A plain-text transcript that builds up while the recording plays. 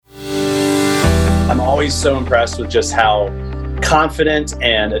always so impressed with just how confident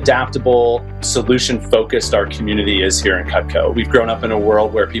and adaptable, solution-focused our community is here in Cutco. We've grown up in a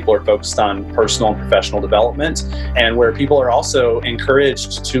world where people are focused on personal and professional development, and where people are also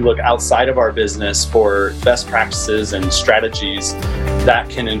encouraged to look outside of our business for best practices and strategies that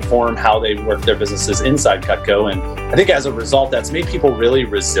can inform how they work their businesses inside Cutco. And I think as a result, that's made people really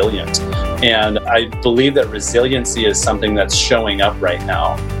resilient. And I believe that resiliency is something that's showing up right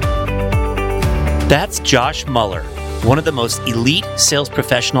now. That's Josh Muller, one of the most elite sales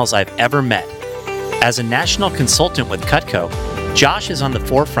professionals I've ever met. As a national consultant with Cutco, Josh is on the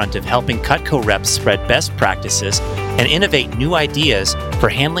forefront of helping Cutco reps spread best practices and innovate new ideas for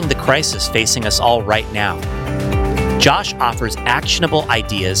handling the crisis facing us all right now. Josh offers actionable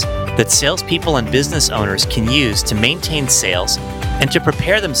ideas that salespeople and business owners can use to maintain sales and to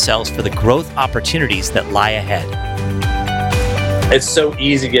prepare themselves for the growth opportunities that lie ahead. It's so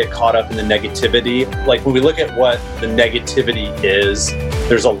easy to get caught up in the negativity. Like when we look at what the negativity is,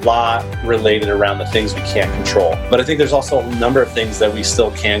 there's a lot related around the things we can't control. But I think there's also a number of things that we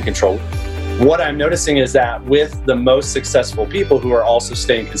still can control. What I'm noticing is that with the most successful people who are also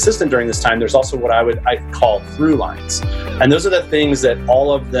staying consistent during this time, there's also what I call through lines. And those are the things that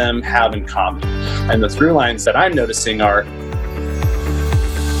all of them have in common. And the through lines that I'm noticing are,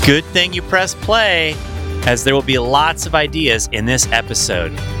 good thing you press play, as there will be lots of ideas in this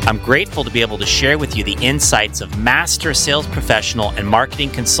episode. I'm grateful to be able to share with you the insights of master sales professional and marketing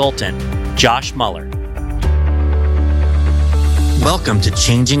consultant, Josh Muller. Welcome to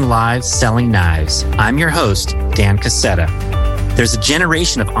Changing Lives Selling Knives. I'm your host, Dan Cassetta. There's a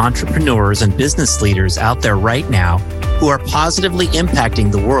generation of entrepreneurs and business leaders out there right now who are positively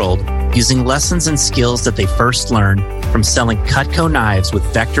impacting the world using lessons and skills that they first learned from selling Cutco knives with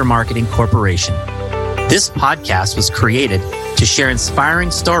Vector Marketing Corporation. This podcast was created to share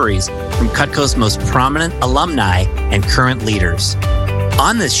inspiring stories from Cutco's most prominent alumni and current leaders.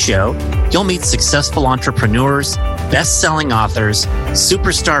 On this show, you'll meet successful entrepreneurs, best-selling authors,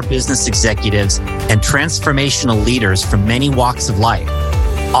 superstar business executives, and transformational leaders from many walks of life.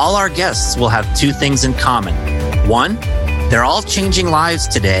 All our guests will have two things in common. One, they're all changing lives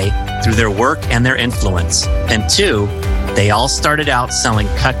today through their work and their influence. And two, they all started out selling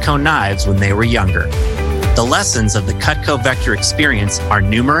Cutco knives when they were younger. The lessons of the Cutco Vector experience are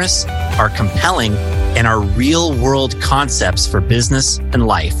numerous, are compelling, and are real-world concepts for business and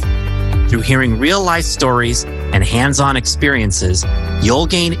life. Through hearing real-life stories and hands-on experiences, you'll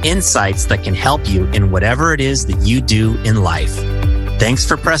gain insights that can help you in whatever it is that you do in life. Thanks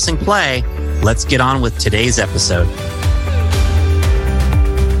for pressing play. Let's get on with today's episode.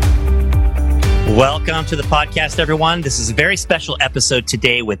 Welcome to the podcast, everyone. This is a very special episode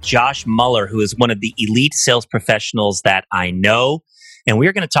today with Josh Muller, who is one of the elite sales professionals that I know. And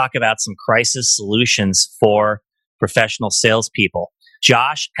we're going to talk about some crisis solutions for professional salespeople.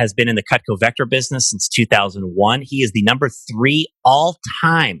 Josh has been in the Cutco Vector business since 2001. He is the number 3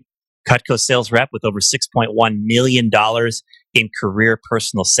 all-time Cutco sales rep with over $6.1 million in career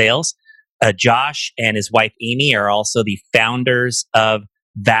personal sales. Josh and his wife, Amy, are also the founders of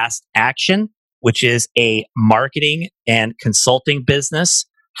Vast Action, which is a marketing and consulting business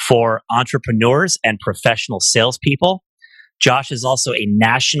for entrepreneurs and professional salespeople. Josh is also a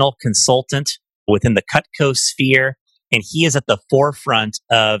national consultant within the Cutco sphere, and he is at the forefront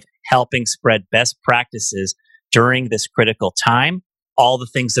of helping spread best practices during this critical time. All the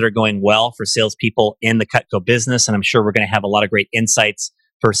things that are going well for salespeople in the Cutco business, and I'm sure we're going to have a lot of great insights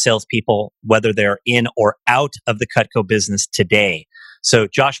for salespeople, whether they're in or out of the Cutco business today. So,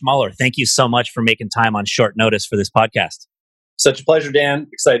 Josh Muller, thank you so much for making time on short notice for this podcast. Such a pleasure, Dan.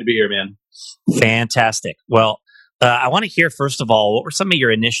 Excited to be here, man. Fantastic. Well, I want to hear, first of all, what were some of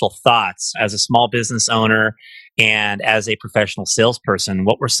your initial thoughts as a small business owner and as a professional salesperson?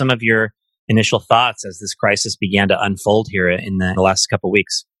 What were some of your initial thoughts as this crisis began to unfold here in the last couple of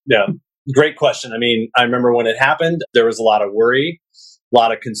weeks? Yeah, great question. I mean, I remember when it happened, there was a lot of worry, a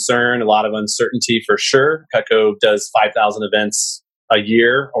lot of concern, a lot of uncertainty for sure. Cutco does 5,000 events a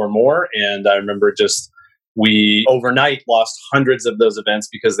year or more. And I remember we overnight lost hundreds of those events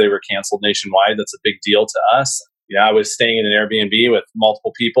because they were canceled nationwide. That's a big deal to us. Yeah, I was staying in an Airbnb with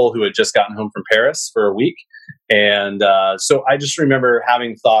multiple people who had just gotten home from Paris for a week. And so I just remember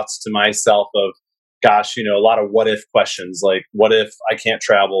having thoughts to myself of, gosh, a lot of what if questions, like what if I can't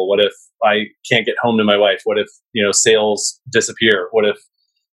travel? What if I can't get home to my wife? What if, sales disappear? What if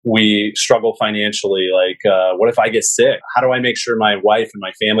we struggle financially? Like, what if I get sick? How do I make sure my wife and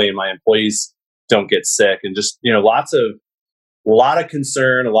my family and my employees don't get sick? And just, lots of a lot of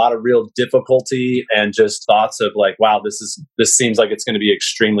concern, a lot of real difficulty, and just thoughts of like, wow, this seems like it's going to be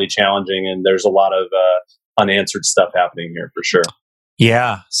extremely challenging, and there's a lot of unanswered stuff happening here for sure.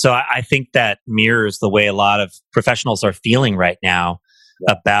 Yeah. So I think that mirrors the way a lot of professionals are feeling right now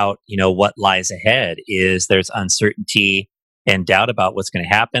about, what lies ahead. Is there's uncertainty and doubt about what's going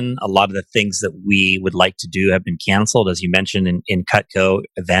to happen. A lot of the things that we would like to do have been canceled. As you mentioned in Cutco,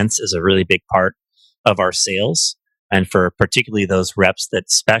 events is a really big part of our sales. And for particularly those reps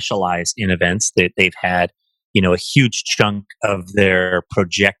that specialize in events, they've had, a huge chunk of their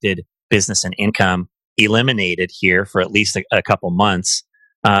projected business and income eliminated here for at least a couple months.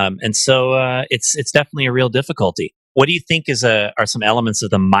 And so it's definitely a real difficulty. What do you think are some elements of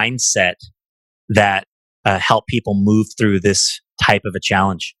the mindset that help people move through this type of a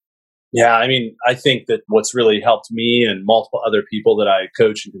challenge? Yeah, I mean, I think that what's really helped me and multiple other people that I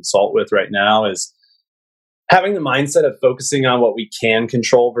coach and consult with right now is having the mindset of focusing on what we can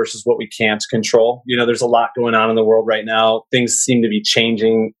control versus what we can't control. There's a lot going on in the world right now. Things seem to be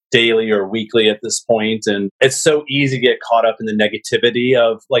changing daily or weekly at this point, and it's so easy to get caught up in the negativity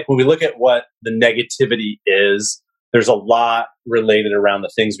of, like, when we look at what the negativity is, there's a lot related around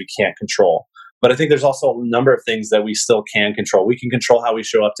the things we can't control. But I think there's also a number of things that we still can control. We can control how we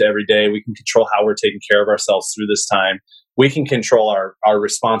show up to every day. We can control how we're taking care of ourselves through this time. We can control our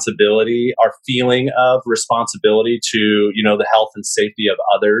responsibility, our feeling of responsibility to, the health and safety of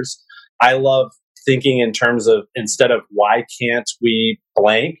others. I love thinking in terms of, instead of why can't we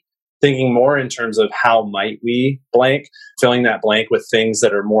blank, thinking more in terms of how might we blank, filling that blank with things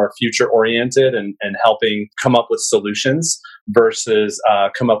that are more future oriented and helping come up with solutions versus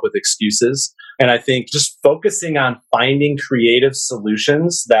come up with excuses. And I think just focusing on finding creative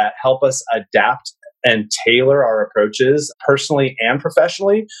solutions that help us adapt and tailor our approaches personally and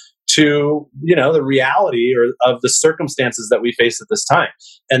professionally to, the reality of the circumstances that we face at this time.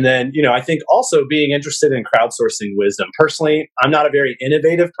 And then, I think also being interested in crowdsourcing wisdom. Personally, I'm not a very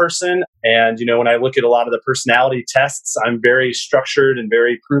innovative person. And, when I look at a lot of the personality tests, I'm very structured and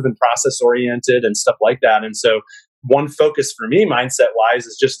very proven process oriented and stuff like that. And so one focus for me, mindset wise,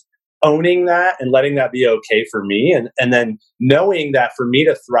 is just owning that and letting that be okay for me. And then knowing that for me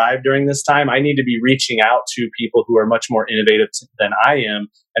to thrive during this time, I need to be reaching out to people who are much more innovative than I am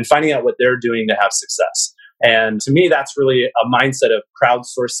and finding out what they're doing to have success. And to me, that's really a mindset of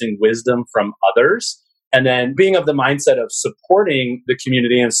crowdsourcing wisdom from others. And then being of the mindset of supporting the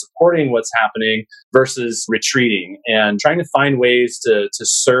community and supporting what's happening versus retreating and trying to find ways to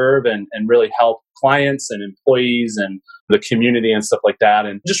serve and really help clients and employees and the community and stuff like that.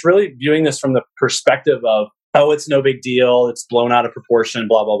 And just really viewing this from the perspective of, oh, it's no big deal, it's blown out of proportion,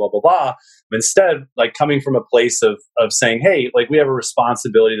 blah, blah, blah, blah, blah. Instead, like coming from a place of saying, hey, like we have a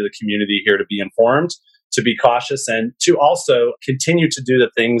responsibility to the community here to be informed, to be cautious, and to also continue to do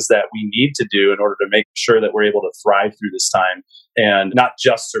the things that we need to do in order to make sure that we're able to thrive through this time and not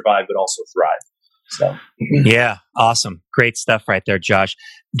just survive, but also thrive. So, yeah, awesome. Great stuff right there, Josh.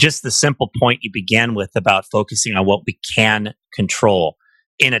 Just the simple point you began with about focusing on what we can control.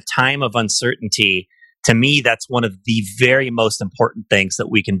 In a time of uncertainty, to me, that's one of the very most important things that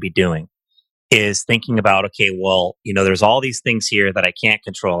we can be doing, is thinking about, okay, well, there's all these things here that I can't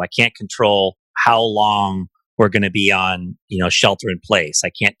control. I can't control how long we're going to be on, shelter in place.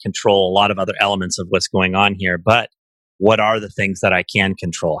 I can't control a lot of other elements of what's going on here, but what are the things that I can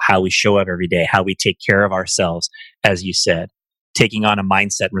control? How we show up every day, how we take care of ourselves, as you said, taking on a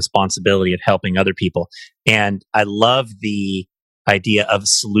mindset and responsibility of helping other people. And I love the idea of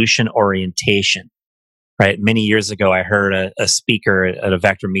solution orientation, right? Many years ago, I heard a speaker at a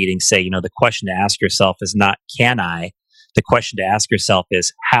Vector meeting say, the question to ask yourself is not, can I? The question to ask yourself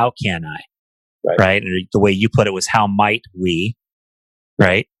is, how can I? Right? And the way you put it was, how might we?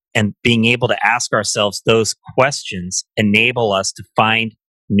 Right? And being able to ask ourselves those questions enable us to find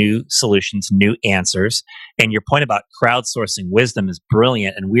new solutions, new answers. And your point about crowdsourcing wisdom is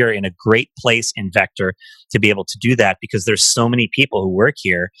brilliant. And we are in a great place in Vector to be able to do that, because there's so many people who work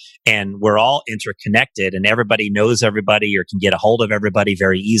here and we're all interconnected and everybody knows everybody or can get a hold of everybody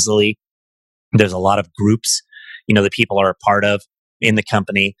very easily. There's a lot of groups, that people are a part of in the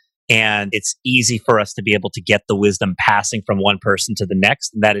company. And it's easy for us to be able to get the wisdom passing from one person to the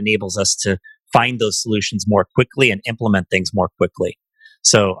next. And that enables us to find those solutions more quickly and implement things more quickly.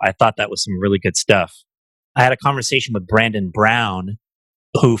 So I thought that was some really good stuff. I had a conversation with Brandon Brown,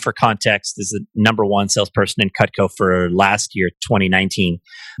 who, for context, is the number one salesperson in Cutco for last year, 2019.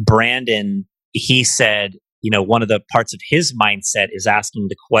 Brandon, he said, one of the parts of his mindset is asking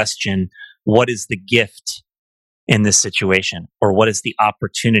the question, what is the gift in this situation? Or what is the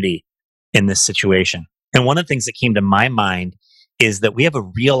opportunity in this situation? And one of the things that came to my mind is that we have a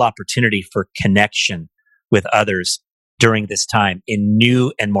real opportunity for connection with others during this time in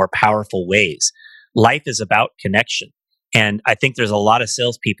new and more powerful ways. Life is about connection. And I think there's a lot of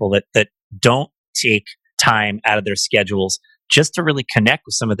salespeople that don't take time out of their schedules just to really connect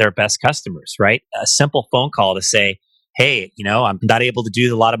with some of their best customers, right? A simple phone call to say, hey, I'm not able to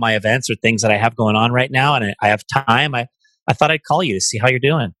do a lot of my events or things that I have going on right now, and I have time. I thought I'd call you to see how you're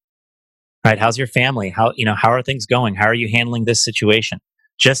doing. Right? How's your family? How are things going? How are you handling this situation?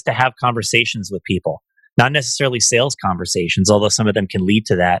 Just to have conversations with people, not necessarily sales conversations, although some of them can lead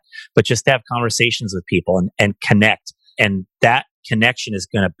to that, but just to have conversations with people and connect. And that connection is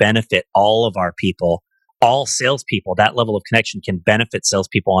going to benefit all of our people, all salespeople. That level of connection can benefit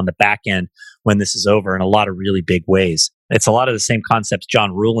salespeople on the back end when this is over in a lot of really big ways. It's a lot of the same concepts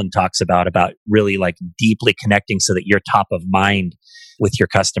John Ruhlin talks about really like deeply connecting so that you're top of mind with your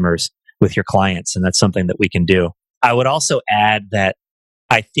customers, with your clients. And that's something that we can do. I would also add that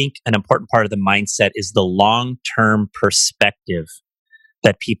I think an important part of the mindset is the long-term perspective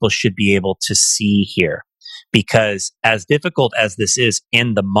that people should be able to see here. Because as difficult as this is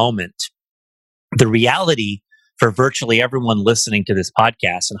in the moment, the reality for virtually everyone listening to this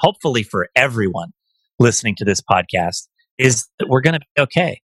podcast, and hopefully for everyone listening to this podcast, is that we're going to be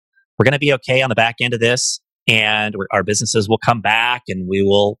okay. We're going to be okay on the back end of this, and our businesses will come back, and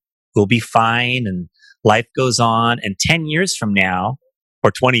we'll be fine, and life goes on. And 10 years from now,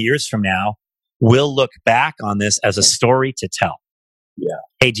 or 20 years from now, we'll look back on this as a story to tell. Yeah.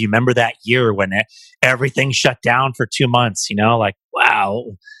 Hey, do you remember that year when everything shut down for 2 months? Like, wow,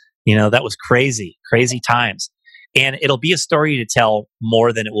 that was crazy times. And it'll be a story to tell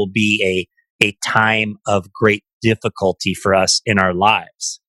more than it will be a time of great difficulty for us in our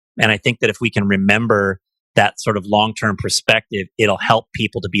lives. And I think that if we can remember that sort of long-term perspective, it'll help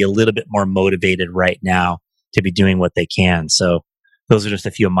people to be a little bit more motivated right now to be doing what they can. So those are just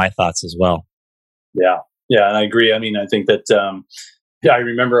a few of my thoughts as well. Yeah. Yeah. And I agree. I mean, I think that, I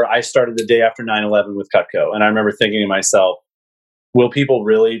remember I started the day after 9/11 with Cutco. And I remember thinking to myself, will people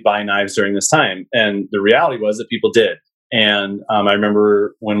really buy knives during this time? And the reality was that people did. And I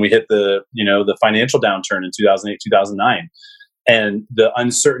remember when we hit the financial downturn in 2008, 2009, and the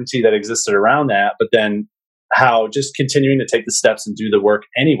uncertainty that existed around that, but then how just continuing to take the steps and do the work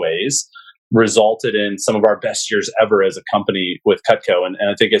anyways resulted in some of our best years ever as a company with Cutco. And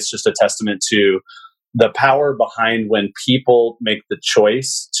I think it's just a testament to the power behind when people make the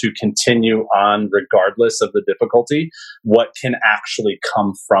choice to continue on regardless of the difficulty, what can actually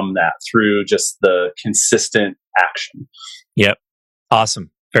come from that through just the consistent action. Yep.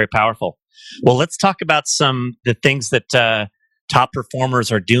 Awesome. Very powerful. Well, let's talk about the things that top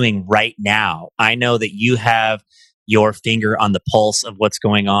performers are doing right now. I know that you have your finger on the pulse of what's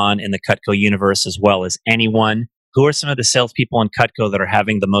going on in the Cutco universe as well as anyone. Who are some of the salespeople in Cutco that are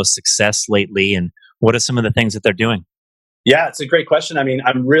having the most success lately, and what are some of the things that they're doing? Yeah, it's a great question. I mean,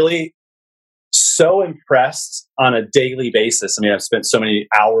 I'm really so impressed on a daily basis. I mean, I've spent so many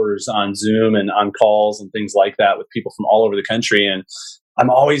hours on Zoom and on calls and things like that with people from all over the country. And I'm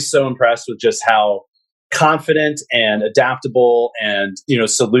always so impressed with just how confident and adaptable and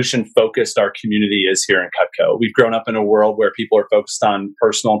solution focused our community is here in Cutco. We've grown up in a world where people are focused on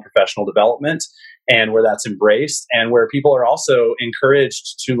personal and professional development, and where that's embraced, and where people are also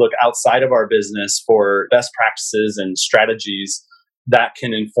encouraged to look outside of our business for best practices and strategies that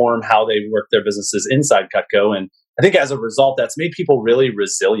can inform how they work their businesses inside Cutco. And I think as a result, that's made people really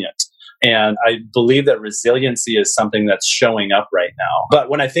resilient. And I believe that resiliency is something that's showing up right now. But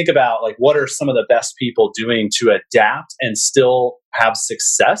when I think about what are some of the best people doing to adapt and still have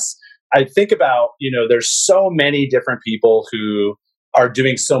success, I think about, there's so many different people who are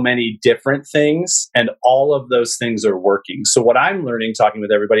doing so many different things, and all of those things are working. So what I'm learning talking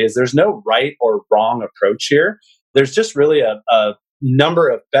with everybody is there's no right or wrong approach here. There's just really a number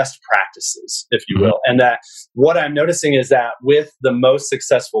of best practices, if you will. And that what I'm noticing is that with the most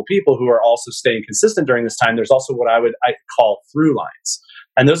successful people who are also staying consistent during this time, there's also what I call through lines.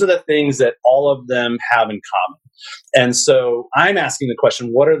 And those are the things that all of them have in common. And so I'm asking the question,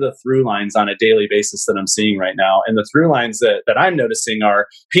 what are the through lines on a daily basis that I'm seeing right now? And the through lines that I'm noticing are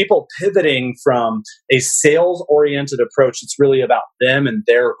people pivoting from a sales-oriented approach that's really about them and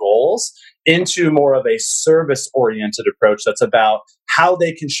their goals into more of a service-oriented approach that's about how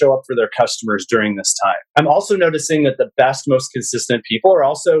they can show up for their customers during this time. I'm also noticing that the best, most consistent people are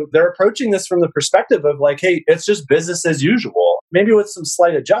they're approaching this from the perspective of hey, it's just business as usual, maybe with some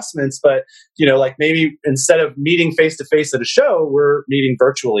slight adjustments, but maybe instead of meeting face-to-face at a show, we're meeting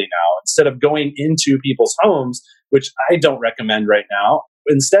virtually now. Instead of going into people's homes, which I don't recommend right now,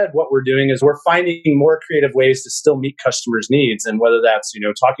 Instead, what we're doing is we're finding more creative ways to still meet customers' needs. And whether that's,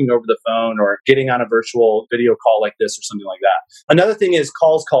 talking over the phone or getting on a virtual video call like this or something like that. Another thing is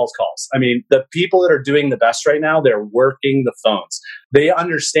calls, calls, calls. I mean, the people that are doing the best right now, they're working the phones. They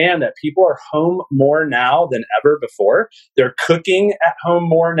understand that people are home more now than ever before. They're cooking at home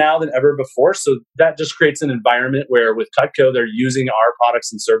more now than ever before. So that just creates an environment where with Cutco, they're using our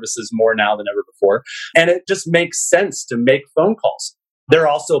products and services more now than ever before. And it just makes sense to make phone calls. They're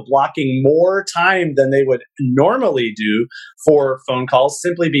also blocking more time than they would normally do for phone calls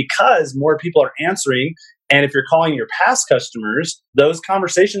simply because more people are answering. And if you're calling your past customers, those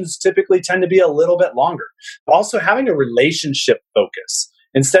conversations typically tend to be a little bit longer. Also, having a relationship focus.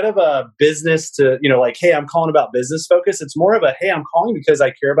 Instead of a business to, like, hey, I'm calling about business focus, it's more of a, hey, I'm calling because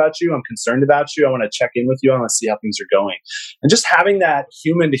I care about you. I'm concerned about you. I want to check in with you. I want to see how things are going. And just having that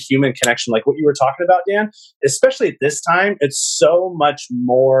human to human connection, like what you were talking about, Dan, especially at this time, it's so much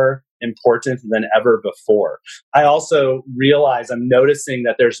more important than ever before. I also realize I'm noticing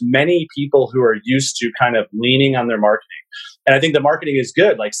that there's many people who are used to kind of leaning on their marketing. And I think the marketing is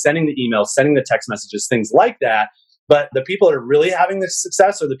good, like sending the emails, sending the text messages, things like that. But the people that are really having this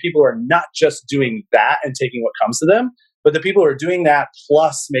success are the people who are not just doing that and taking what comes to them, but the people who are doing that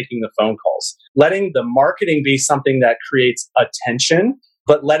plus making the phone calls. Letting the marketing be something that creates attention,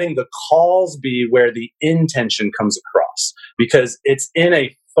 but letting the calls be where the intention comes across. Because it's in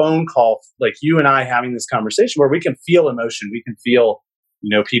a phone call, like you and I having this conversation, where we can feel emotion, we can feel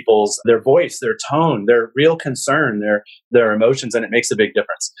people's, their voice, their tone, their real concern, their emotions, and it makes a big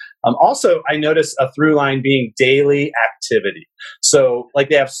difference. Also, I notice a through line being daily activity. So like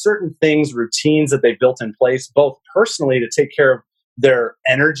they have certain things, routines that they built in place, both personally to take care of their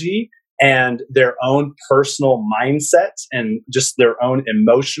energy and their own personal mindset and just their own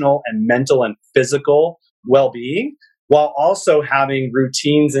emotional and mental and physical well-being, while also having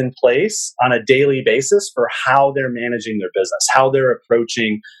routines in place on a daily basis for how they're managing their business, how they're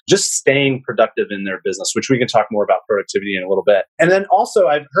approaching just staying productive in their business, which we can talk more about productivity in a little bit. And then also,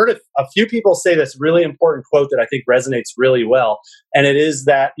 I've heard a few people say this really important quote that I think resonates really well. And it is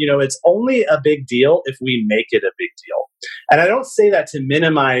that, it's only a big deal if we make it a big deal. And I don't say that to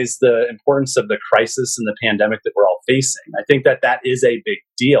minimize the importance of the crisis and the pandemic that we're all facing. I think that is a big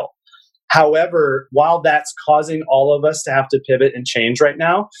deal. However, while that's causing all of us to have to pivot and change right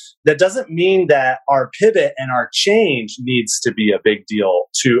now, that doesn't mean that our pivot and our change needs to be a big deal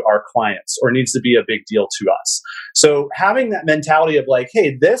to our clients or needs to be a big deal to us. So having that mentality of like,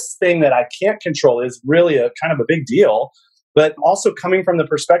 hey, this thing that I can't control is really a kind of a big deal, but also coming from the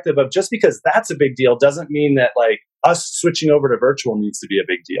perspective of just because that's a big deal doesn't mean that like us switching over to virtual needs to be a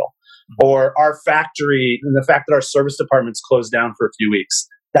big deal. Or our factory and the fact that our service department's closed down for a few weeks.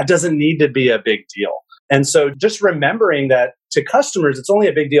 That doesn't need to be a big deal. And so just remembering that to customers, it's only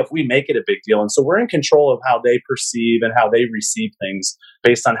a big deal if we make it a big deal. And so we're in control of how they perceive and how they receive things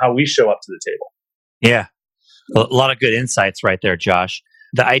based on how we show up to the table. Yeah. A lot of good insights right there, Josh.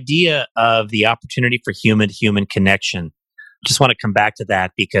 The idea of the opportunity for human-to-human connection, I just want to come back to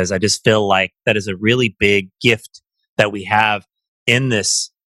that because I just feel like that is a really big gift that we have in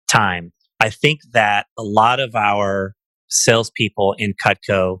this time. I think that a lot of our salespeople in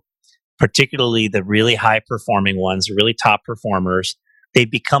Cutco, particularly the really high performing ones, really top performers,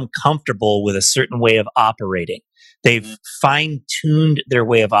 they've become comfortable with a certain way of operating. They've fine tuned their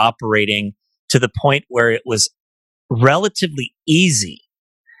way of operating to the point where it was relatively easy.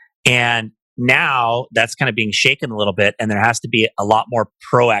 And now that's kind of being shaken a little bit, and there has to be a lot more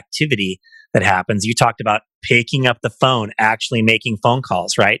proactivity that happens. You talked about picking up the phone, actually making phone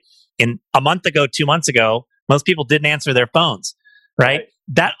calls, right? In a month ago, 2 months ago, most people didn't answer their phones, right?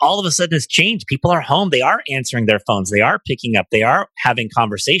 That all of a sudden has changed. People are home. They are answering their phones. They are picking up. They are having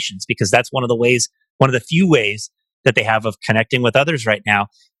conversations because that's one of the few ways that they have of connecting with others right now.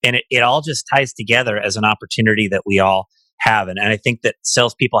 And it all just ties together as an opportunity that we all have. And I think that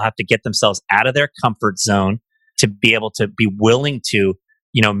salespeople have to get themselves out of their comfort zone to be able to be willing to,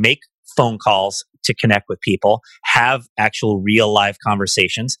 make phone calls to connect with people, have actual real live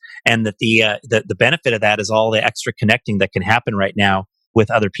conversations, and that the benefit of that is all the extra connecting that can happen right now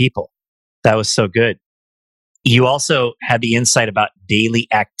with other people. That was so good. You also had the insight about daily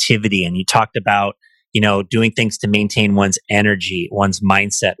activity, and you talked about doing things to maintain one's energy, one's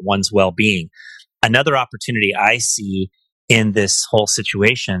mindset, one's well-being. Another opportunity I see in this whole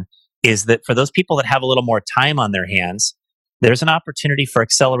situation is that for those people that have a little more time on their hands, there's an opportunity for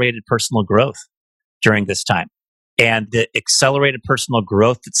accelerated personal growth during this time. And the accelerated personal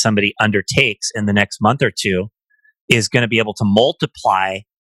growth that somebody undertakes in the next month or two is going to be able to multiply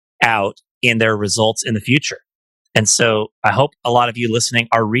out in their results in the future. And so I hope a lot of you listening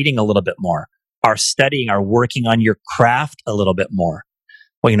are reading a little bit more, are studying, are working on your craft a little bit more.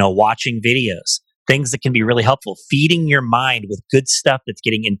 Well, watching videos, things that can be really helpful, feeding your mind with good stuff that's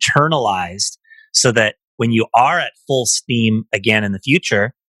getting internalized so that when you are at full steam again in the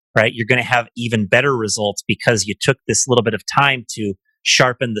future, right, you're going to have even better results because you took this little bit of time to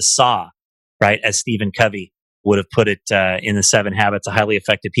sharpen the saw, right? As Stephen Covey would have put it in the 7 Habits of Highly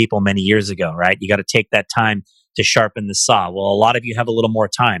Effective People many years ago, right? You got to take that time to sharpen the saw. Well, a lot of you have a little more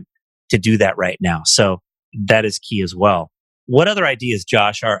time to do that right now. So that is key as well. What other ideas,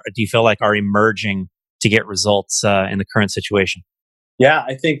 Josh, do you feel like are emerging to get results in the current situation? Yeah,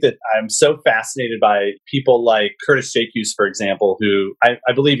 I think that I'm so fascinated by people like Curtis Jacques, for example, who I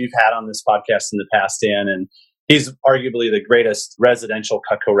believe you've had on this podcast in the past, Dan, and he's arguably the greatest residential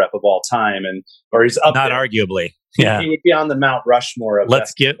Cutco rep of all time, or he's up Not there. Arguably. Yeah. He would be on the Mount Rushmore of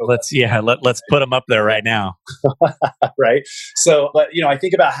let's put him up there right now. Right. So, but I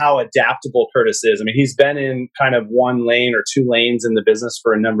think about how adaptable Curtis is. I mean, he's been in kind of one lane or two lanes in the business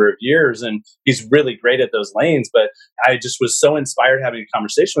for a number of years, and he's really great at those lanes. But I just was so inspired having a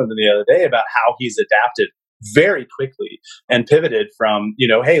conversation with him the other day about how he's adapted very quickly and pivoted from,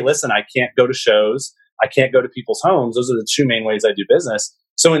 hey, listen, I can't go to shows. I can't go to people's homes. Those are the two main ways I do business.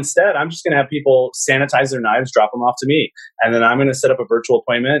 So instead, I'm just going to have people sanitize their knives, drop them off to me. And then I'm going to set up a virtual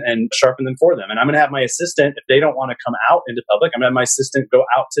appointment and sharpen them for them. And I'm going to have my assistant, if they don't want to come out into public, I'm going to have my assistant go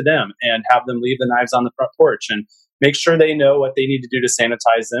out to them and have them leave the knives on the front porch and make sure they know what they need to do to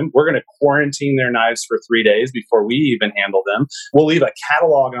sanitize them. We're going to quarantine their knives for 3 days before we even handle them. We'll leave a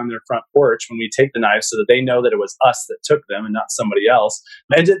catalog on their front porch when we take the knives so that they know that it was us that took them and not somebody else.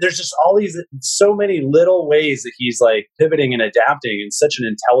 And there's just so many little ways that he's like pivoting and adapting in such an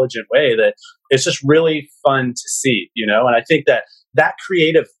intelligent way that it's just really fun to see, And I think that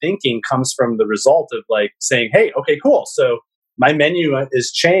creative thinking comes from the result of like saying, hey, okay, cool. So my menu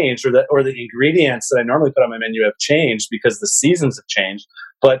is changed, or the ingredients that I normally put on my menu have changed because the seasons have changed.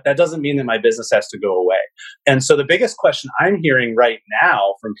 But that doesn't mean that my business has to go away. And so the biggest question I'm hearing right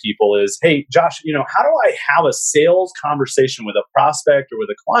now from people is, hey, Josh, how do I have a sales conversation with a prospect or with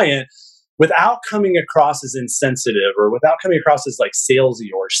a client without coming across as insensitive or without coming across as like salesy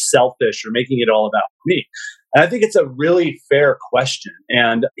or selfish or making it all about me? And I think it's a really fair question.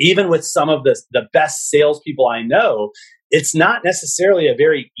 And even with some of the best salespeople I know, it's not necessarily a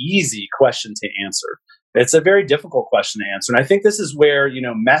very easy question to answer. It's a very difficult question to answer. And I think this is where,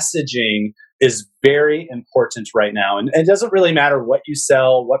 messaging is very important right now. And it doesn't really matter what you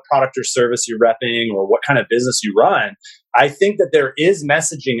sell, what product or service you're repping, or what kind of business you run. I think that there is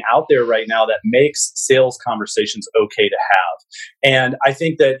messaging out there right now that makes sales conversations okay to have. And I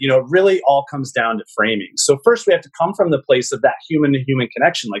think that, it really all comes down to framing. So first we have to come from the place of that human to human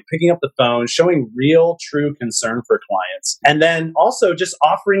connection, like picking up the phone, showing real, true concern for clients. And then also just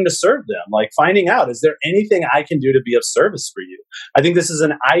offering to serve them, like finding out, is there anything I can do to be of service for you? I think this is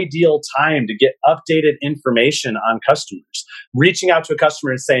an ideal time to get updated information on customers. Reaching out to a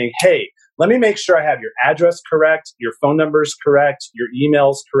customer and saying, hey, let me make sure I have your address correct, your phone number is correct, your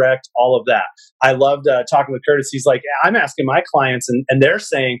email's correct, all of that. I loved talking with Curtis. He's like, I'm asking my clients and they're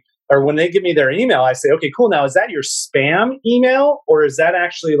saying, or when they give me their email, I say, okay, cool. Now, is that your spam email or is that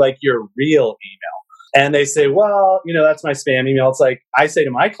actually like your real email? And they say, well, that's my spam email. It's like, I say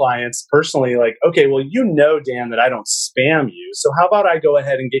to my clients personally, like, okay, well, Dan, that I don't spam you. So how about I go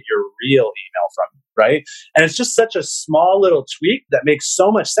ahead and get your real email from you, right? And it's just such a small little tweak that makes so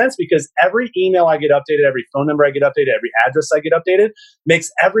much sense because every email I get updated, every phone number I get updated, every address I get updated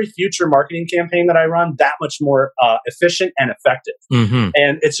makes every future marketing campaign that I run that much more efficient and effective. Mm-hmm.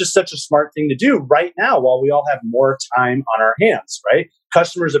 And it's just such a smart thing to do right now while we all have more time on our hands, right?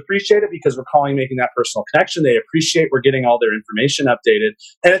 Customers appreciate it because we're calling, making that personal connection. They appreciate we're getting all their information updated.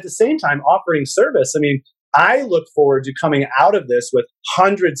 And at the same time, offering service. I mean, I look forward to coming out of this with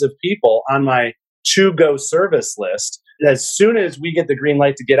hundreds of people on my to-go service list. As soon as we get the green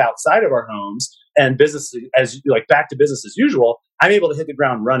light to get outside of our homes and business back to business as usual, I'm able to hit the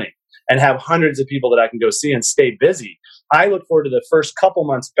ground running and have hundreds of people that I can go see and stay busy. I look forward to the first couple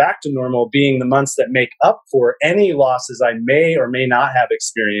months back to normal being the months that make up for any losses I may or may not have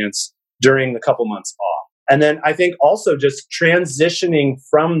experienced during the couple months off. And then I think also just transitioning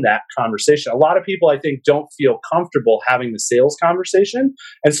from that conversation. A lot of people, I think, don't feel comfortable having the sales conversation.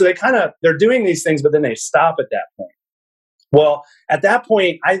 And so they're doing these things, but then they stop at that point. Well, at that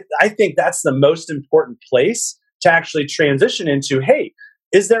point, I think that's the most important place to actually transition into, hey,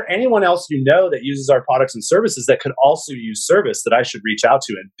 is there anyone else that uses our products and services that could also use service that I should reach out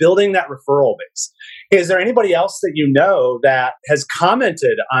to? And building that referral base. is there anybody else that you know that has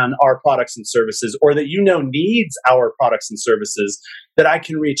commented on our products and services, or that you know needs our products and services, that I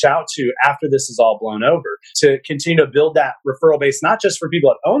can reach out to after this is all blown over, to continue to build that referral base, not just for people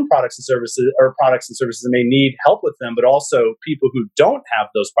that own products and services, or products and services that may need help with them, but also people who don't have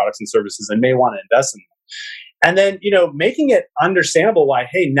those products and services and may want to invest in them. And then, making it understandable why,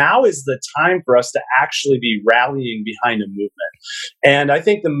 hey, now is the time for us to actually be rallying behind a movement. And I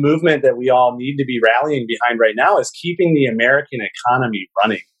think the movement that we all need to be rallying behind right now is keeping the American economy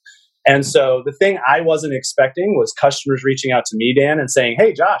running. And so the thing I wasn't expecting was customers reaching out to me, Dan, and saying,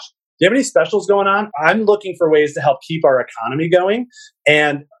 hey, Josh, do you have any specials going on? I'm looking for ways to help keep our economy going.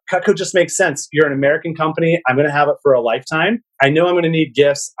 And Cutco just makes sense. You're an American company. I'm going to have it for a lifetime. I know I'm going to need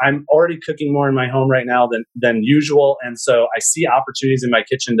gifts. I'm already cooking more in my home right now than usual. And so I see opportunities in my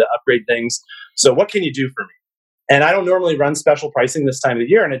kitchen to upgrade things. So what can you do for me? And I don't normally run special pricing this time of the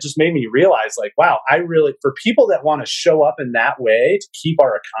year. And it just made me realize, like, wow, for people that want to show up in that way to keep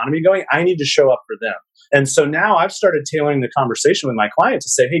our economy going, I need to show up for them. And so now I've started tailoring the conversation with my client to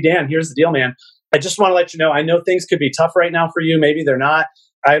say, hey, Dan, here's the deal, man. I just want to let you know, I know things could be tough right now for you. Maybe they're not.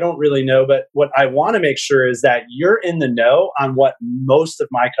 I don't really know. But what I want to make sure is that you're in the know on what most of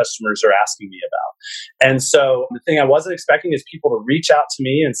my customers are asking me about. And so the thing I wasn't expecting is people to reach out to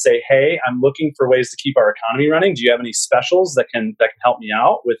me and say, hey, I'm looking for ways to keep our economy running. Do you have any specials that can help me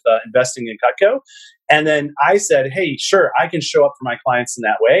out with investing in Cutco? And then I said, hey, sure, I can show up for my clients in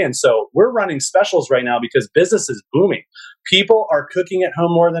that way. And so we're running specials right now because business is booming. People are cooking at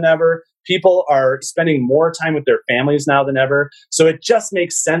home more than ever. People are spending more time with their families now than ever. So it just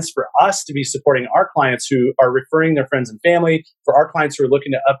makes sense for us to be supporting our clients who are referring their friends and family, for our clients who are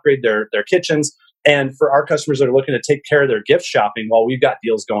looking to upgrade their kitchens, and for our customers that are looking to take care of their gift shopping while we've got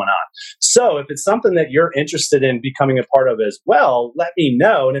deals going on. So if it's something that you're interested in becoming a part of as well, let me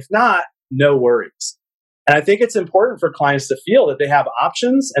know. And if not, no worries. And I think it's important for clients to feel that they have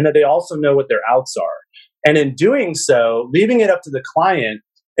options and that they also know what their outs are. And in doing so, leaving it up to the client,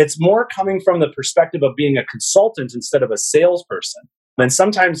 it's more coming from the perspective of being a consultant instead of a salesperson. And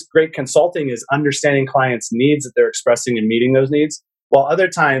sometimes great consulting is understanding clients' needs that they're expressing and meeting those needs, while other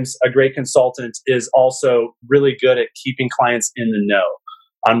times a great consultant is also really good at keeping clients in the know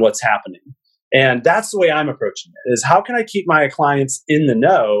on what's happening. And that's the way I'm approaching it, is how can I keep my clients in the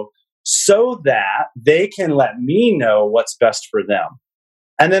know so that they can let me know what's best for them?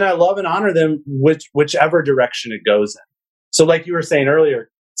 And then I love and honor them whichever direction it goes in. So like you were saying earlier,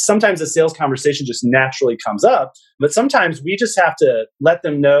 sometimes the sales conversation just naturally comes up, but sometimes we just have to let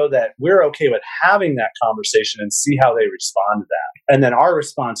them know that we're okay with having that conversation and see how they respond to that. And then our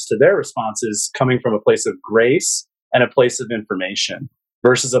response to their response is coming from a place of grace and a place of information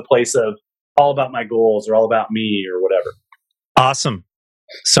versus a place of all about my goals or all about me or whatever. Awesome.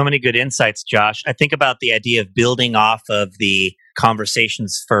 So many good insights, Josh. I think about the idea of building off of the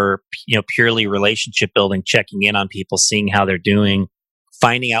conversations for, purely relationship building, checking in on people, seeing how they're doing,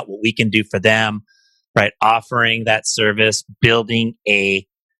 finding out what we can do for them, right? Offering that service, building a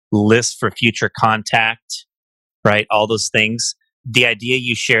list for future contact, right? All those things. The idea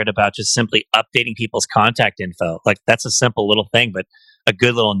you shared about just simply updating people's contact info, like that's a simple little thing, but a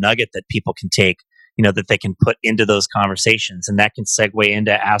good little nugget that people can take, that they can put into those conversations. And that can segue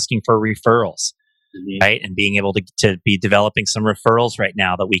into asking for referrals, right? And being able to be developing some referrals right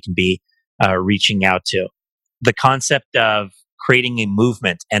now that we can be reaching out to. The concept of creating a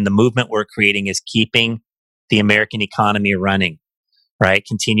movement, and the movement we're creating is keeping the American economy running, right?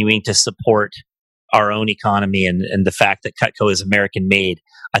 Continuing to support our own economy and the fact that Cutco is American made.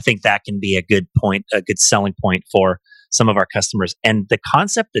 I think that can be a good point, a good selling point for some of our customers. And the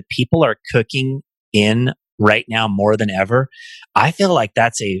concept that people are cooking in right now more than ever, I feel like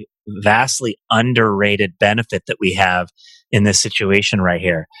that's a vastly underrated benefit that we have in this situation right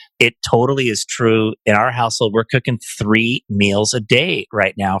here. It totally is true. In our household, we're cooking 3 meals a day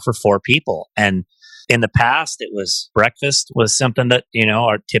right now for 4 people. And in the past, it was breakfast was something that,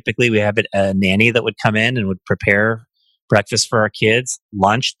 typically we have a nanny that would come in and would prepare breakfast for our kids.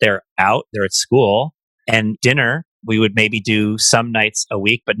 Lunch, they're out, they're at school. And dinner, we would maybe do some nights a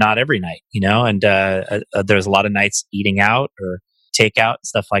week, but not every night, and there's a lot of nights eating out or takeout and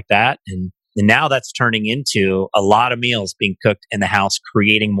stuff like that. And now that's turning into a lot of meals being cooked in the house,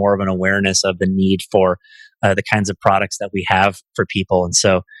 creating more of an awareness of the need for the kinds of products that we have for people. And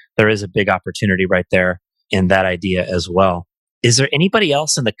so there is a big opportunity right there in that idea as well. Is there anybody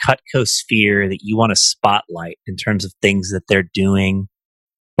else in the Cutco sphere that you want to spotlight in terms of things that they're doing,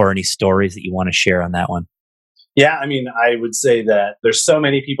 or any stories that you want to share on that one? Yeah, I would say that there's so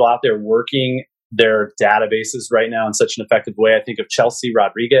many people out there working their databases right now in such an effective way. I think of Chelsea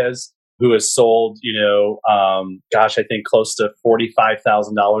Rodriguez, who has sold, I think close to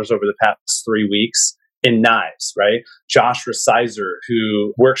 $45,000 over the past 3 weeks in knives, right? Josh Resizer,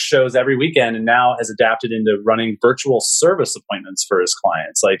 who works shows every weekend and now has adapted into running virtual service appointments for his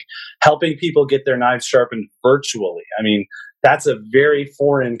clients, like helping people get their knives sharpened virtually. I mean, that's a very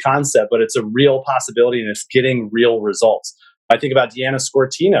foreign concept, but it's a real possibility and it's getting real results. I think about Deanna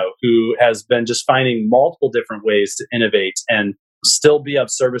Scortino, who has been just finding multiple different ways to innovate and still be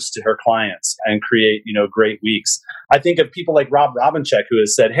of service to her clients and create, great weeks. I think of people like Rob Robinchek, who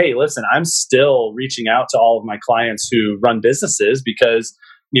has said, hey, listen, I'm still reaching out to all of my clients who run businesses because,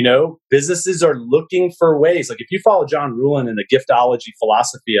 businesses are looking for ways. Like if you follow John Ruhlin and the giftology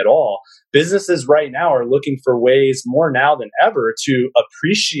philosophy at all, businesses right now are looking for ways more now than ever to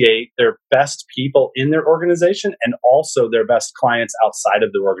appreciate their best people in their organization and also their best clients outside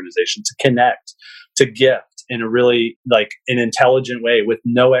of their organization, to connect, to gift in a really like an intelligent way with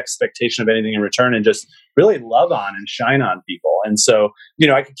no expectation of anything in return, and just really love on and shine on people. And so,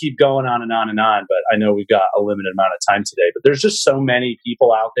 I could keep going on and on and on, but I know we've got a limited amount of time today. But there's just so many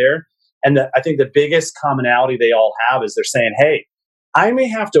people out there. And I think the biggest commonality they all have is they're saying, hey, I may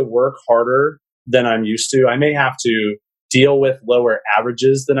have to work harder than I'm used to. I may have to deal with lower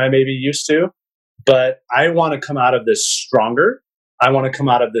averages than I may be used to, but I want to come out of this stronger. I want to come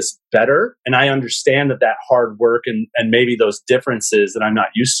out of this better. And I understand that hard work and maybe those differences that I'm not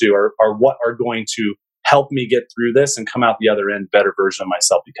used to are what are going to help me get through this and come out the other end better version of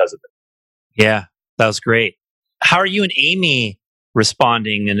myself because of it. Yeah, that was great. How are you and Amy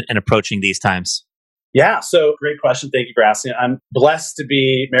responding and approaching these times? Yeah, so great question. Thank you for asking. I'm blessed to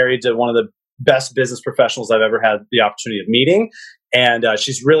be married to one of the best business professionals I've ever had the opportunity of meeting. And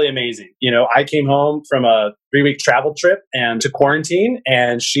she's really amazing. I came home from a 3-week travel trip and to quarantine,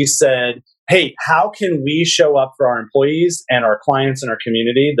 and she said, hey, how can we show up for our employees and our clients and our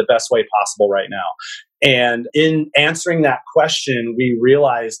community the best way possible right now? And in answering that question, we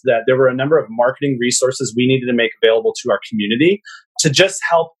realized that there were a number of marketing resources we needed to make available to our community to just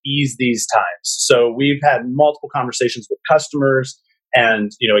help ease these times. So we've had multiple conversations with customers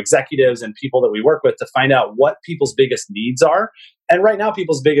and executives and people that we work with to find out what people's biggest needs are. And right now,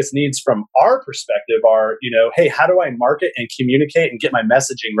 people's biggest needs from our perspective are, hey, how do I market and communicate and get my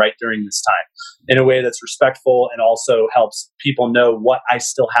messaging right during this time in a way that's respectful and also helps people know what I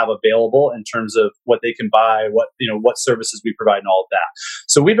still have available in terms of what they can buy, what services we provide and all of that.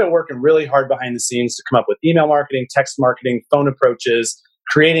 So we've been working really hard behind the scenes to come up with email marketing, text marketing, phone approaches,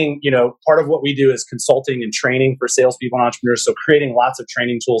 creating, part of what we do is consulting and training for salespeople and entrepreneurs. So creating lots of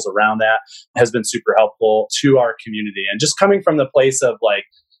training tools around that has been super helpful to our community. And just coming from the place of like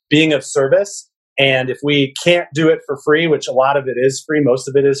being of service. And if we can't do it for free, which a lot of it is free, most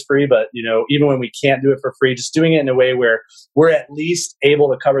of it is free, but even when we can't do it for free, just doing it in a way where we're at least able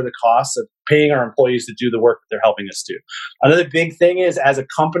to cover the costs of paying our employees to do the work that they're helping us do. Another big thing is, as a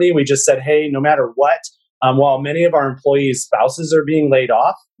company, we just said, hey, no matter what, while many of our employees' spouses are being laid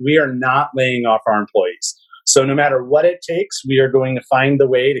off, we are not laying off our employees. So no matter what it takes, we are going to find the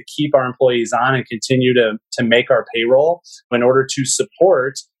way to keep our employees on and continue to make our payroll in order to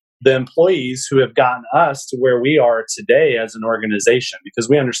support the employees who have gotten us to where we are today as an organization, because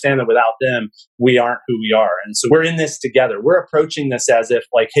we understand that without them, we aren't who we are. And so we're in this together. We're approaching this as if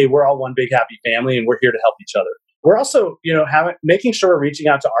like, hey, we're all one big happy family and we're here to help each other. We're also, making sure we're reaching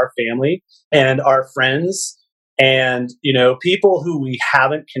out to our family and our friends and, people who we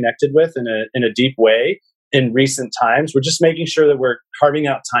haven't connected with in a deep way in recent times. We're just making sure that we're carving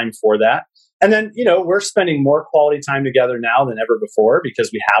out time for that. And then, we're spending more quality time together now than ever before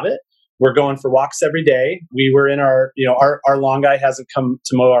because we have it. We're going for walks every day. We were in our lawn guy hasn't come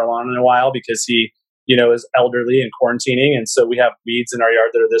to mow our lawn in a while because he, is elderly and quarantining. And so we have weeds in our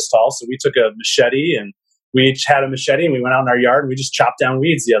yard that are this tall. So we took a machete and we each had a machete and we went out in our yard and we just chopped down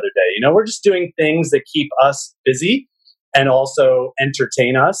weeds the other day. We're just doing things that keep us busy and also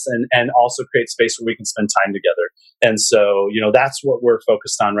entertain us and also create space where we can spend time together. And so, that's what we're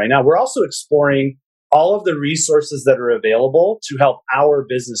focused on right now. We're also exploring all of the resources that are available to help our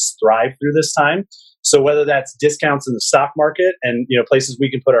business thrive through this time. So whether that's discounts in the stock market and places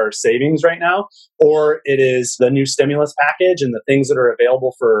we can put our savings right now, or it is the new stimulus package and the things that are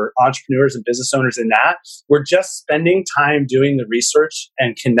available for entrepreneurs and business owners in that, we're just spending time doing the research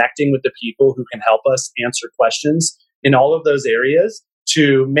and connecting with the people who can help us answer questions in all of those areas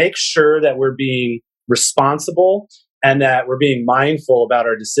to make sure that we're being responsible and that we're being mindful about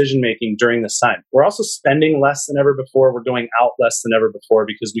our decision making during this time. We're also spending less than ever before. We're going out less than ever before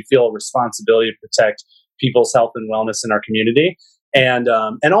because we feel a responsibility to protect people's health and wellness in our community. And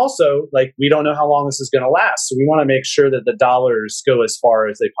also, like, we don't know how long this is going to last, so we want to make sure that the dollars go as far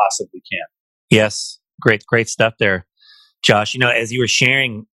as they possibly can. Yes, great stuff there, Josh. As you were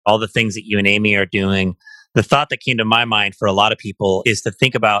sharing all the things that you and Amy are doing, the thought that came to my mind for a lot of people is to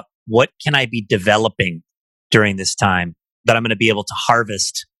think about, what can I be developing during this time that I'm going to be able to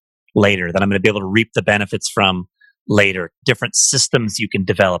harvest later, that I'm going to be able to reap the benefits from later. Different systems you can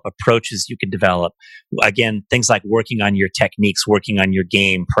develop, approaches you can develop. Again, things like working on your techniques, working on your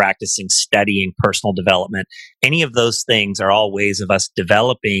game, practicing, studying, personal development. Any of those things are all ways of us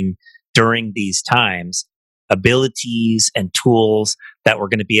developing during these times abilities and tools that we're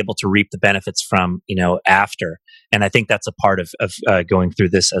going to be able to reap the benefits from, after. And I think that's a part of going through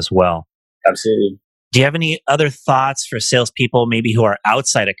this as well. Absolutely. Do you have any other thoughts for salespeople, maybe who are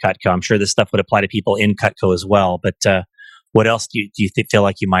outside of Cutco? I'm sure this stuff would apply to people in Cutco as well. But what else do you feel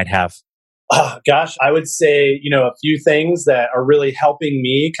like you might have? Oh, gosh, I would say, a few things that are really helping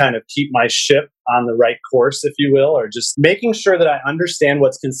me kind of keep my ship on the right course, if you will, or just making sure that I understand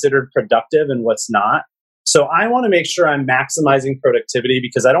what's considered productive and what's not. So I want to make sure I'm maximizing productivity,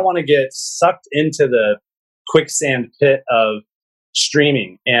 because I don't want to get sucked into the quicksand pit of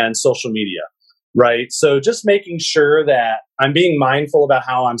streaming and social media, right? So just making sure that I'm being mindful about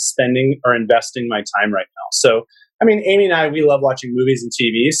how I'm spending or investing my time right now. So, Amy and I, we love watching movies and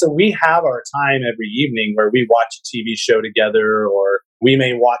TV. So we have our time every evening where we watch a TV show together, or we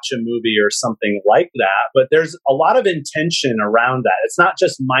may watch a movie or something like that. But there's a lot of intention around that. It's not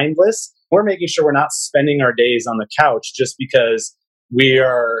just mindless. We're making sure we're not spending our days on the couch just because we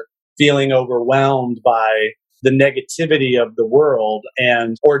are feeling overwhelmed by the negativity of the world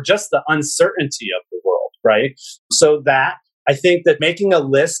or just the uncertainty of the world, right? So that, I think that making a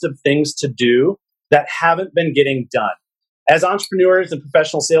list of things to do that haven't been getting done. As entrepreneurs and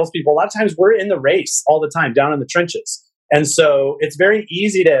professional salespeople, a lot of times we're in the race all the time, down in the trenches. And so it's very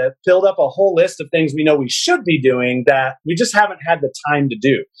easy to build up a whole list of things we know we should be doing that we just haven't had the time to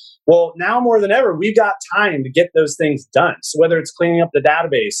do. Well, now more than ever, we've got time to get those things done. So whether it's cleaning up the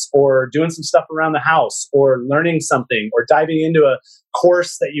database, or doing some stuff around the house, or learning something, or diving into a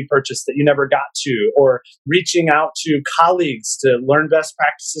course that you purchased that you never got to, or reaching out to colleagues to learn best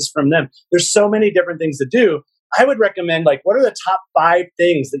practices from them. There's so many different things to do. I would recommend, what are the top 5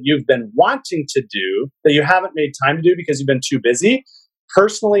 things that you've been wanting to do that you haven't made time to do because you've been too busy,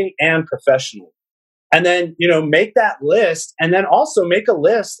 personally and professionally? And then, make that list, and then also make a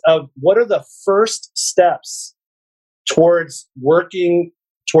list of what are the first steps towards working,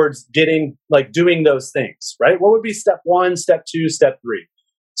 towards getting, doing those things, right? What would be step 1, step 2, step 3?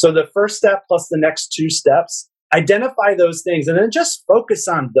 So the first step plus the next 2 steps, identify those things, and then just focus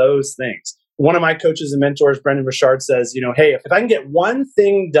on those things. One of my coaches and mentors, Brendan Richard, says, hey, if I can get one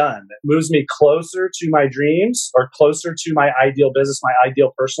thing done that moves me closer to my dreams, or closer to my ideal business, my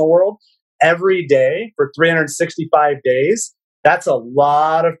ideal personal world, every day for 365 days, that's a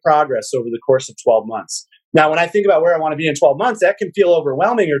lot of progress over the course of 12 months. Now, when I think about where I want to be in 12 months, that can feel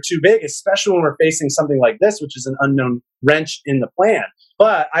overwhelming or too big, especially when we're facing something like this, which is an unknown wrench in the plan.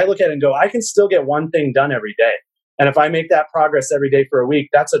 But I look at it and go, I can still get one thing done every day. And if I make that progress every day for a week,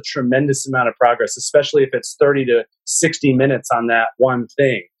 that's a tremendous amount of progress, especially if it's 30 to 60 minutes on that one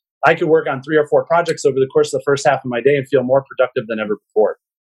thing. I could work on 3 or 4 projects over the course of the first half of my day and feel more productive than ever before.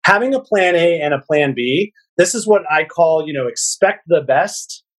 Having a plan A and a plan B, this is what I call, expect the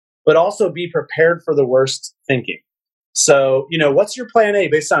best, but also be prepared for the worst thinking. So, what's your plan A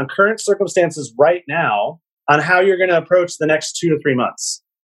based on current circumstances right now on how you're going to approach the next 2 to 3 months?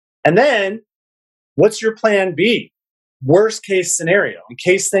 And then, what's your plan B? Worst case scenario. In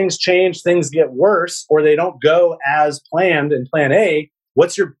case things change, things get worse, or they don't go as planned in plan A,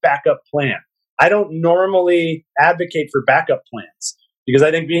 what's your backup plan? I don't normally advocate for backup plans, because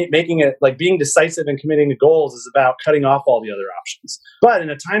I think being decisive and committing to goals is about cutting off all the other options. But in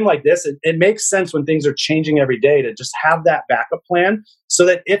a time like this, it makes sense when things are changing every day to just have that backup plan, so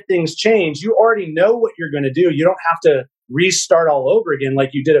that if things change, you already know what you're going to do. You don't have to restart all over again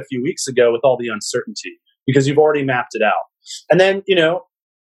like you did a few weeks ago with all the uncertainty, because you've already mapped it out. And then,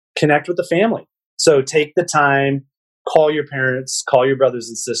 connect with the family. So take the time, call your parents, call your brothers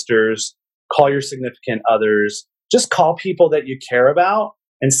and sisters, call your significant others. Just call people that you care about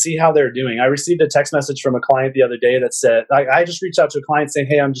and see how they're doing. I received a text message from a client the other day that said, I just reached out to a client saying,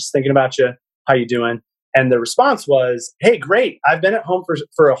 hey, I'm just thinking about you. How you doing? And the response was, hey, great. I've been at home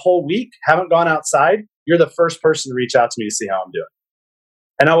for a whole week, haven't gone outside. You're the first person to reach out to me to see how I'm doing.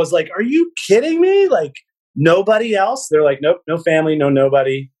 And I was like, are you kidding me? Nobody else? They're like, nope, no family, no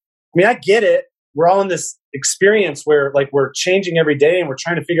nobody. I get it. We're all in this experience where we're changing every day and we're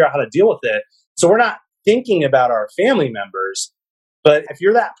trying to figure out how to deal with it. So we're not thinking about our family members, But if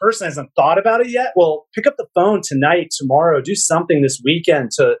you're that person that hasn't thought about it yet, well, pick up the phone tonight, tomorrow, do something this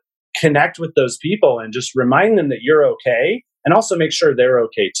weekend to connect with those people and just remind them that you're okay, and also make sure they're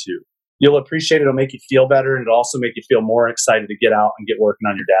okay too. You'll appreciate it. It'll make you feel better, and it'll also make you feel more excited to get out and get working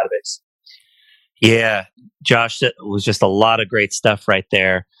on your database. Yeah, Josh, that was just a lot of great stuff right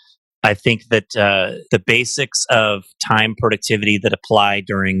there. I think that the basics of time productivity that apply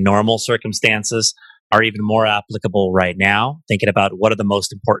during normal circumstances are even more applicable right now. Thinking about what are the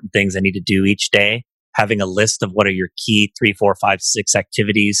most important things I need to do each day, having a list of what are your key 3, 4, 5, 6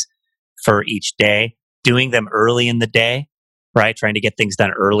 activities for each day, doing them early in the day, right? Trying to get things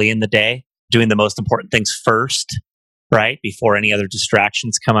done early in the day, doing the most important things first, right? Before any other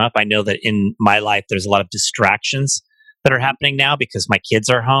distractions come up. I know that in my life, there's a lot of distractions that are happening now because my kids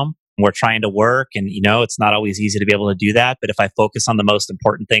are home. We're trying to work, and it's not always easy to be able to do that. But if I focus on the most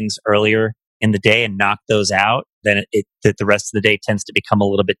important things earlier in the day and knock those out, then the rest of the day tends to become a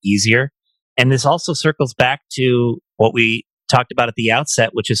little bit easier. And this also circles back to what we talked about at the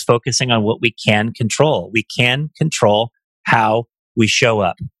outset, which is focusing on what we can control. We can control how we show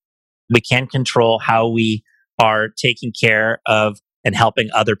up. We can control how we are taking care of and helping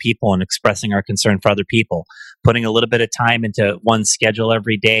other people and expressing our concern for other people, putting a little bit of time into one schedule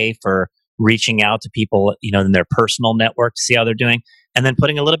every day for reaching out to people, in their personal network to see how they're doing, and then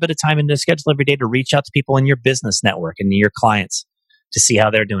putting a little bit of time into a schedule every day to reach out to people in your business network and your clients to see how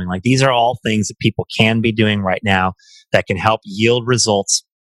they're doing. Like, these are all things that people can be doing right now that can help yield results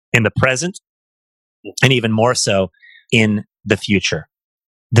in the present and even more so in the future.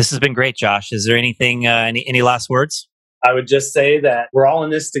 This has been great, Josh. Is there anything, any last words? I would just say that we're all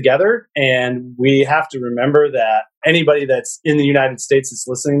in this together, and we have to remember that anybody that's in the United States that's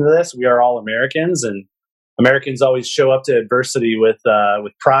listening to this, we are all Americans, and Americans always show up to adversity with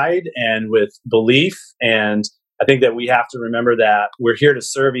pride and with belief. And I think that we have to remember that we're here to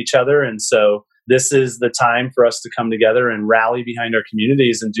serve each other. And so this is the time for us to come together and rally behind our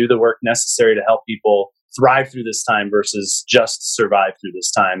communities and do the work necessary to help people thrive through this time versus just survive through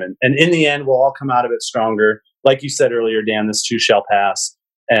this time. And in the end, we'll all come out of it stronger. Like you said earlier, Dan, this too shall pass.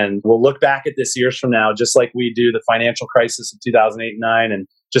 And we'll look back at this years from now, just like we do the financial crisis of 2008 and 9, and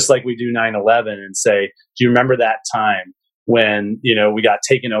just like we do 9/11, and say, do you remember that time when, we got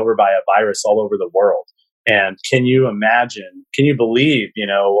taken over by a virus all over the world? And can you imagine, can you believe,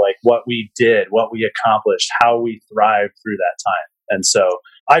 like what we did, what we accomplished, how we thrived through that time? And so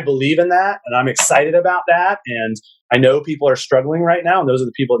I believe in that, and I'm excited about that. And I know people are struggling right now, and those are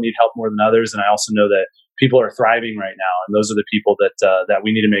the people that need help more than others. And I also know that people are thriving right now, and those are the people that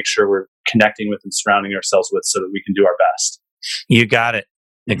we need to make sure we're connecting with and surrounding ourselves with so that we can do our best. You got it.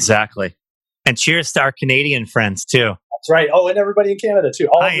 Exactly. And cheers to our Canadian friends too. That's right. Oh, and everybody in Canada too.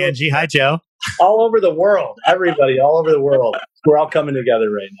 Hi, Angie. Hi, Joe. All over the world. Everybody all over the world. We're all coming together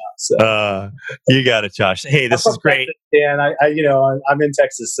right now. So you got it, Josh. Hey, this is great. Dan, I'm in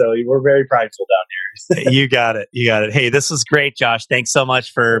Texas, so we're very prideful down here. You got it. Hey, this was great, Josh. Thanks so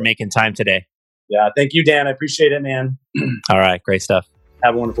much for making time today. Yeah, thank you, Dan. I appreciate it, man. All right, great stuff.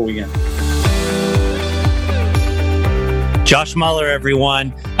 Have a wonderful weekend. Josh Muller,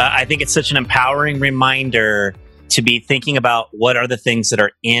 everyone. I think it's such an empowering reminder to be thinking about what are the things that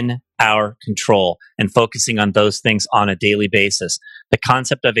are in our control and focusing on those things on a daily basis. The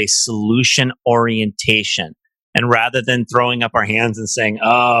concept of a solution orientation. And rather than throwing up our hands and saying,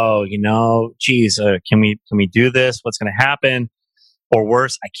 geez, can we do this? What's going to happen? Or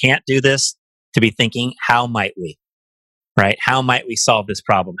worse, I can't do this. To be thinking, how might we? Right? How might we solve this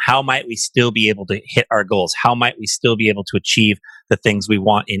problem? How might we still be able to hit our goals? How might we still be able to achieve the things we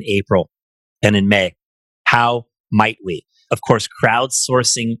want in April and in May? How might we? Of course,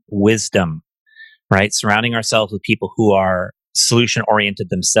 crowdsourcing wisdom, right? Surrounding ourselves with people who are solution-oriented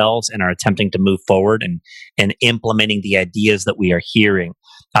themselves and are attempting to move forward and implementing the ideas that we are hearing.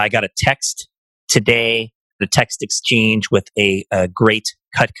 I got a text today, the text exchange with a great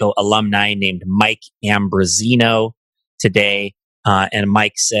Cutco alumni named Mike Ambrosino today. And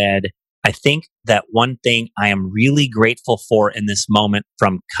Mike said, I think that one thing I am really grateful for in this moment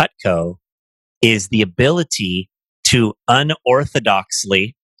from Cutco is the ability to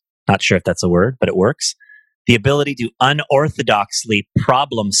unorthodoxly, not sure if that's a word, but it works, the ability to unorthodoxly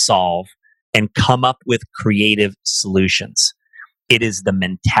problem solve and come up with creative solutions. It is the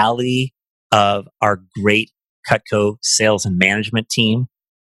mentality of our great Cutco sales and management team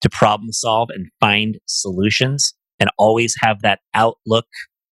to problem solve and find solutions and always have that outlook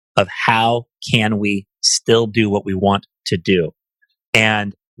of how can we still do what we want to do.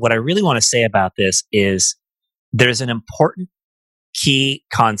 And what I really want to say about this is there's an important key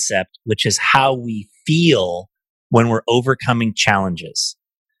concept, which is how we feel when we're overcoming challenges.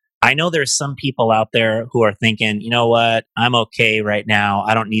 I know there's some people out there who are thinking, you know what, I'm okay right now.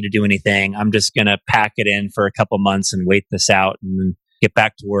 I don't need to do anything. I'm just going to pack it in for a couple months and wait this out and get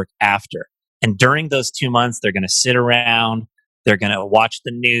back to work after. And during those 2 months, they're going to sit around. They're going to watch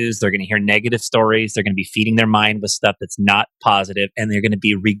the news. They're going to hear negative stories. They're going to be feeding their mind with stuff that's not positive, and they're going to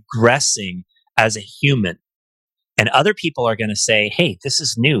be regressing as a human. And other people are going to say, hey, this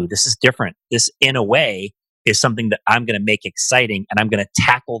is new. This is different. This, in a way, is something that I'm going to make exciting, and I'm going to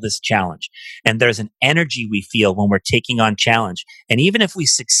tackle this challenge. And there's an energy we feel when we're taking on challenge. And even if we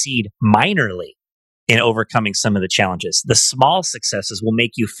succeed minorly in overcoming some of the challenges, the small successes will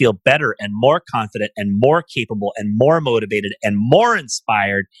make you feel better and more confident and more capable and more motivated and more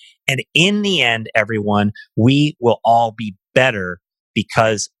inspired. And in the end, everyone, we will all be better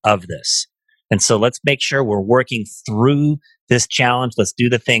because of this. And so let's make sure we're working through this challenge. Let's do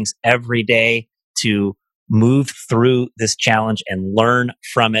the things every day to move through this challenge and learn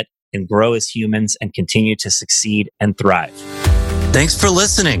from it and grow as humans and continue to succeed and thrive. Thanks for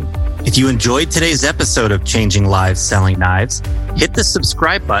listening. If you enjoyed today's episode of Changing Lives Selling Knives, hit the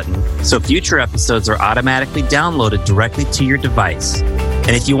subscribe button so future episodes are automatically downloaded directly to your device. And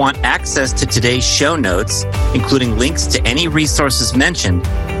if you want access to today's show notes, including links to any resources mentioned,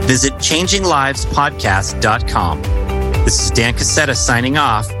 visit changinglivespodcast.com. This is Dan Cassetta signing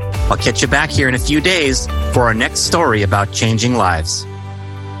off. I'll catch you back here in a few days for our next story about changing lives.